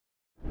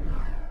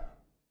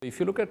If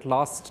you look at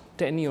last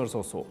 10 years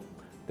or so,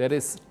 there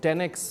is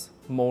 10x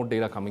more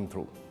data coming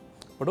through,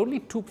 but only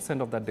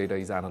 2% of that data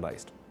is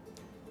analyzed.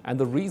 And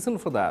the reason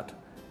for that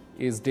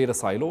is data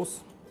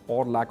silos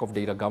or lack of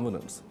data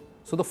governance.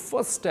 So the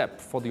first step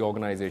for the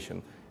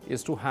organization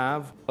is to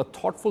have a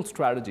thoughtful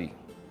strategy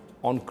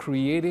on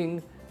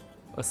creating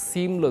a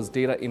seamless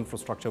data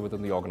infrastructure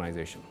within the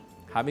organization,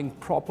 having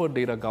proper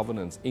data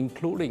governance,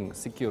 including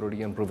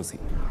security and privacy.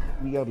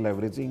 We are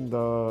leveraging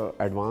the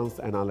advanced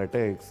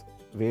analytics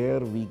where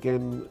we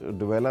can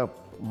develop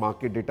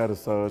market data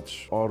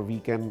research, or we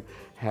can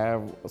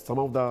have some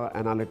of the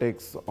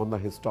analytics on the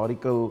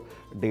historical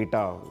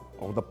data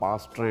of the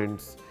past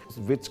trends,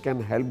 which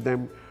can help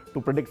them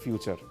to predict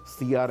future.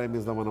 CRM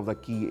is one of the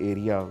key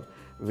area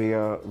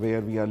where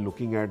we are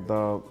looking at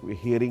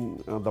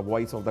hearing the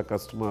voice of the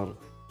customer,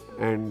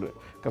 and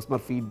customer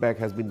feedback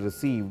has been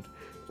received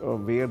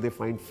where they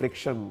find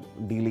friction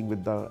dealing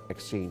with the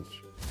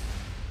exchange.